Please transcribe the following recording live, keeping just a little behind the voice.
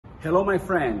Hello my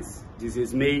friends, this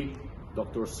is me,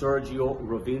 Dr. Sergio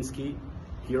Rowinski,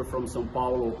 here from São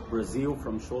Paulo, Brazil,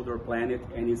 from Shoulder Planet,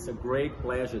 and it's a great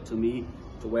pleasure to me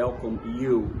to welcome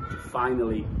you to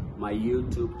finally my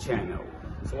YouTube channel.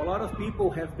 So a lot of people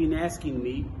have been asking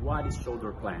me, what is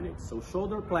Shoulder Planet? So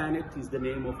Shoulder Planet is the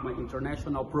name of my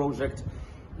international project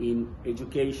in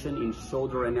education, in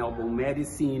shoulder and elbow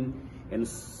medicine and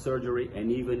surgery,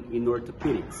 and even in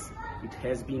orthopedics. It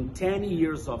has been 10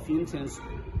 years of intense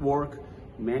work,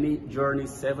 many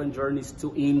journeys, 7 journeys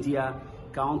to India,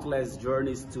 countless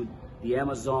journeys to the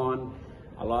Amazon,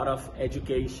 a lot of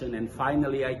education, and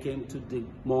finally I came to the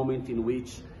moment in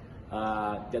which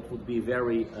that would be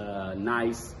very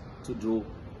nice to do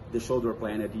the Shoulder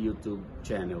Planet YouTube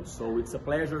channel. So it's a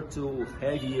pleasure to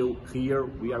have you here.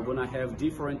 We are gonna have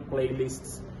different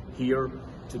playlists here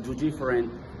to do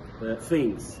different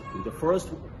things. In the first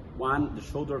one, the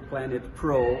Shoulder Planet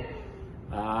Pro,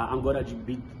 I'm gonna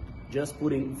be just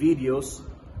putting videos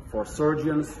for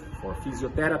surgeons, for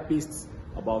physiotherapists,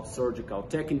 about surgical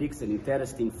techniques and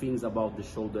interesting things about the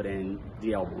shoulder and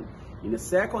the elbow. In the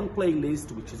second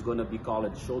playlist, which is gonna be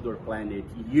called Shoulder Planet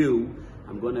U,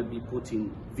 I'm gonna be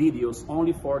putting videos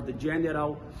only for the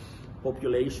general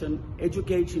population,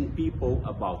 educating people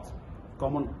about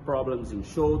common problems in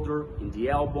shoulder, in the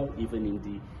elbow, even in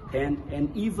the hand,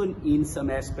 and even in some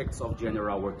aspects of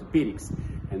general orthopedics.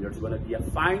 And there's gonna be a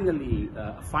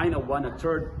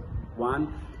third one,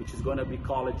 which is gonna be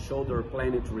called Shoulder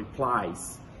Planet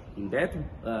Replies. In that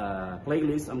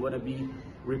playlist, I'm gonna be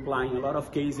replying a lot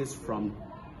of cases from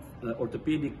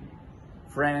orthopedic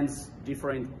friends,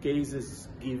 different cases,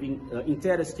 giving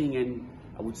interesting and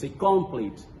I would say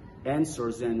complete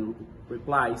answers and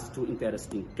replies to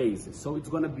interesting cases. So it's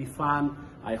gonna be fun.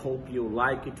 I hope you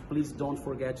like it. Please don't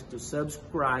forget to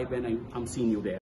subscribe, and I'm seeing you there.